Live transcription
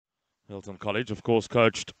Hilton College, of course,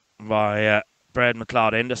 coached by Brad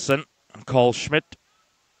McLeod-Henderson and Cole Schmidt.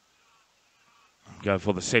 Go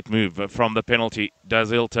for the set move from the penalty, does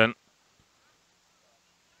Hilton.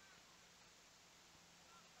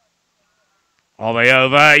 Are they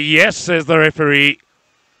over? Yes, says the referee.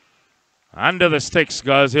 Under the sticks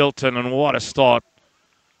goes Hilton, and what a start.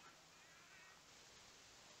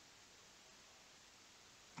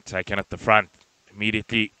 Taken at the front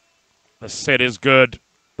immediately. The set is good.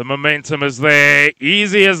 The momentum is there.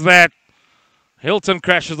 Easy as that. Hilton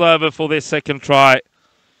crashes over for their second try.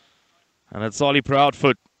 And it's Ollie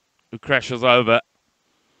Proudfoot who crashes over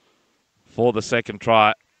for the second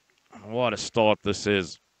try. What a start this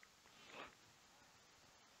is.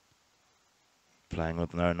 Playing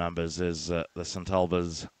with no numbers is the St.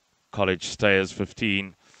 Albans College Stayers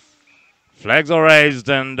 15. Flags are raised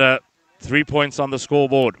and 3 points on the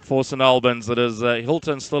scoreboard for St. Albans. It is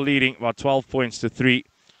Hilton still leading by 12 points to 3.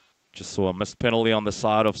 Just saw a missed penalty on the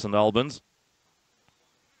side of St. Albans.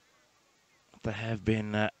 They have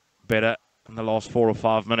been better in the last 4 or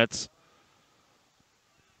 5 minutes.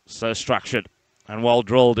 So structured and well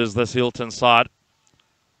drilled is this Hilton side.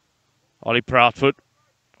 Ollie Proudfoot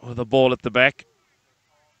with the ball at the back.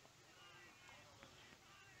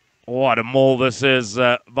 What a maul this is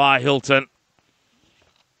by Hilton.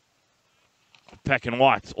 Pack and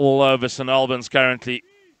white all over St. Albans currently.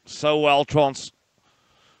 So well transformed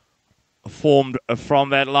from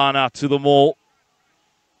that line out to the maul.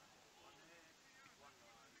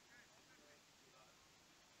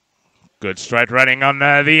 Good straight running on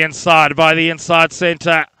the inside by the inside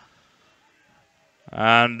centre.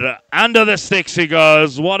 And under the sticks he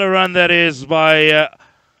goes. What a run that is by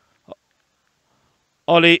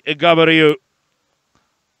Oli Gabariu.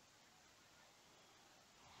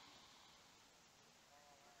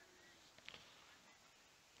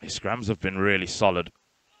 His scrums have been really solid.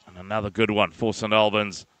 And another good one for St.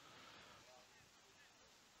 Albans.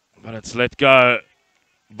 But it's let go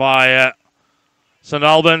by St.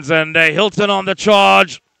 Albans, and Hilton on the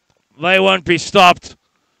charge. They won't be stopped.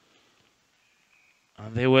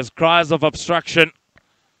 And there was cries of obstruction.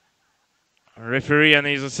 A referee and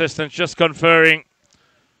his assistants just conferring.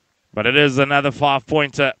 But it is another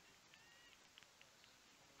 5-pointer.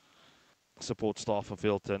 Support staff of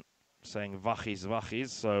Hilton saying Wachis,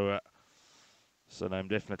 so name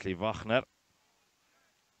definitely Wagner.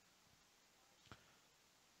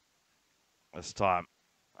 This time,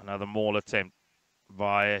 another maul attempt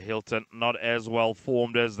by Hilton. Not as well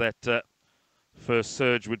formed as that first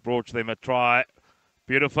surge which brought them a try.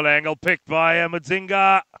 Beautiful angle picked by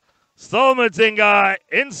Mudzinga. Still Mudzinga.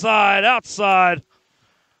 Inside, outside.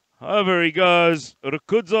 Over he goes.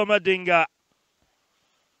 Rukudzo Madinga.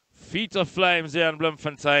 Feet of flames here in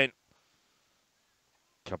Bloemfontein.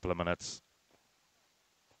 Couple of minutes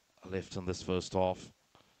left in this first half.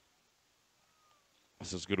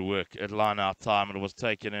 This is good work at line-out time. It was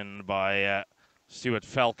taken in by Stuart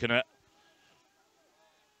Falconer.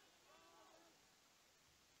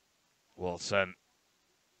 Wilson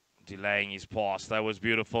delaying his pass. That was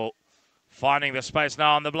beautiful. Finding the space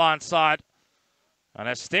now on the blind side. And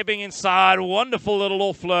a stepping inside. Wonderful little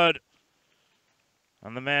offload.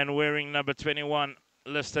 And the man wearing number 21,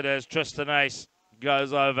 listed as Tristan Ace,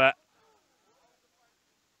 goes over.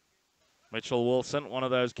 Mitchell Wilson, one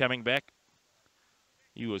of those coming back.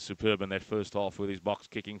 He was superb in that first half with his box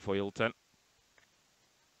kicking for Hilton.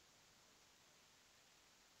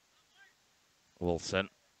 Wilson.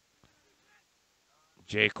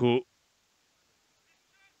 Jeku.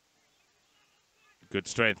 Good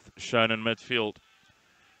strength shown in midfield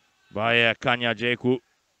by Kanya Jeku.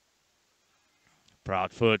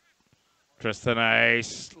 Proudfoot. Tristan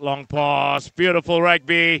Ace. Long pass. Beautiful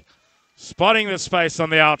rugby. Spotting the space on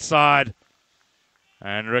the outside.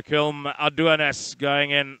 And Raquel Aduanes going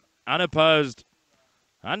in unopposed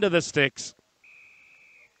under the sticks.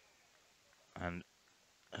 And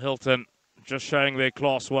Hilton just showing their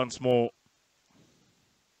class once more.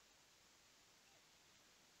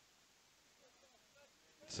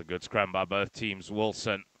 It's a good scrum by both teams.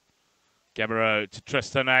 Wilson. Gabbero to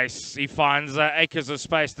Tristan Ace. He finds acres of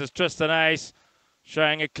space. There's Tristan Ace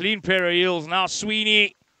showing a clean pair of heels. Now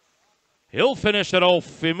Sweeney. He'll finish it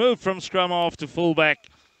off. He moved from scrum half to fullback.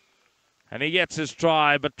 And he gets his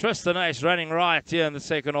try. But Tristan Ace running right here in the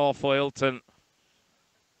second half for Hilton.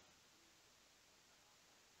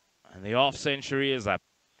 And the half century is up.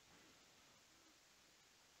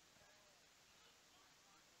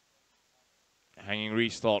 Hanging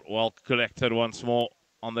restart. Well collected once more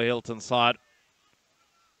on the Hilton side.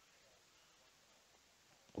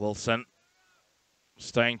 Wilson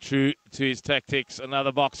staying true to his tactics.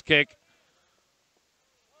 Another box kick.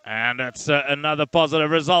 And that's another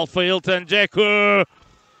positive result for Hilton. Jeku,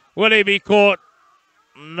 will he be caught?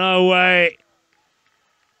 No way.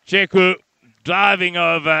 Jeku diving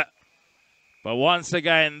over. But once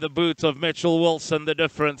again, the boot of Mitchell Wilson, the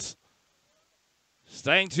difference.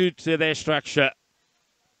 Staying true to their structure.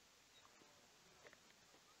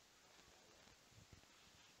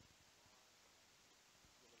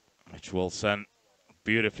 Mitch Wilson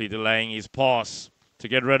beautifully delaying his pass to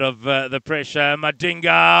get rid of the pressure.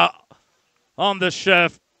 Madinga on the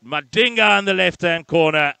shift. Madinga in the left-hand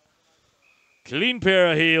corner. Clean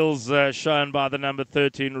pair of heels shown by the number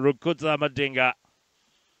 13, Rukuta Madinga.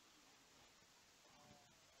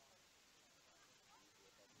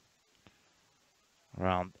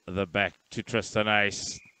 Around the back to Tristan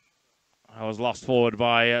Ace. I was lost forward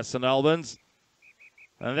by St Albans.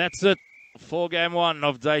 And that's it for game one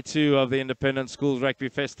of day two of the Independent Schools Rugby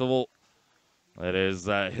Festival. It is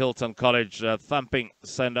Hilton College thumping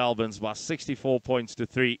St Albans by 64 points to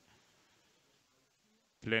 3.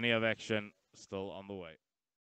 Plenty of action still on the way.